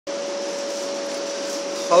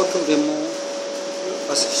how to remove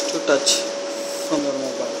assist to touch from your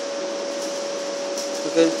mobile.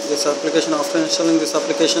 Okay, this application, after installing this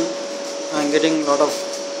application, I am getting lot of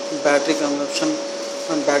battery consumption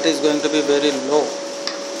and battery is going to be very low.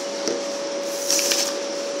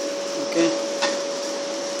 Okay,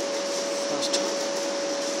 first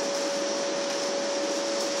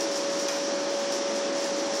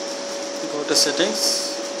go to settings.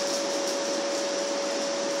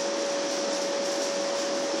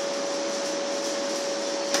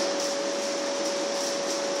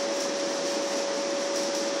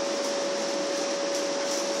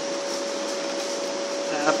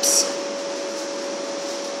 Apps,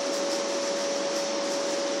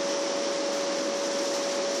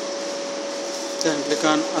 then click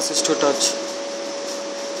on assist to touch.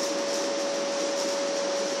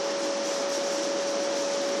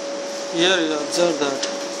 Here you observe that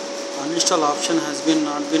uninstall option has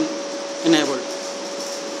not been enabled.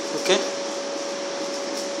 Okay,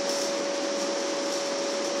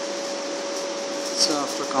 so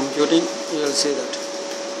after computing you will see that.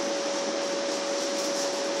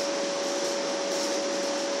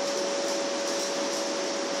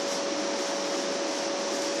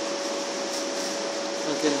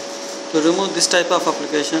 Okay, to remove this type of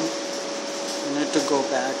application you need to go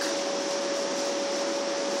back,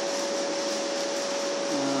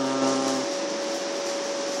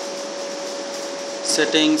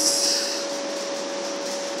 settings,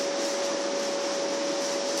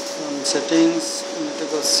 from settings you need to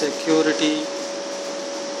go security,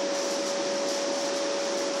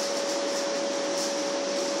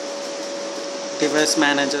 device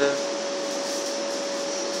manager,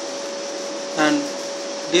 and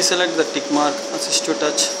deselect the tick mark assist to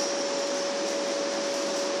touch.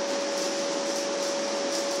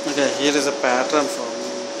 Okay, here is a pattern for me.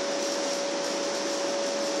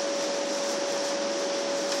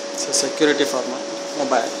 It's a security for my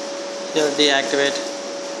mobile. Here deactivate.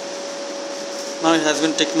 Now it has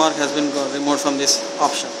been tick mark has been removed from this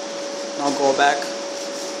option. Now go back,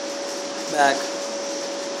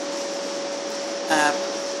 app,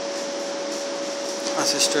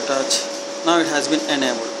 assist to touch. Now it has been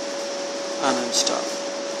enabled. Uninstall.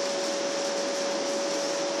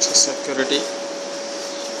 So security.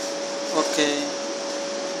 Okay,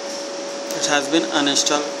 it has been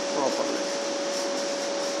uninstalled properly.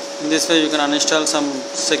 In this way you can uninstall some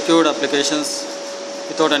secured applications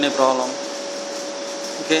without any problem.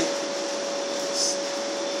 Okay.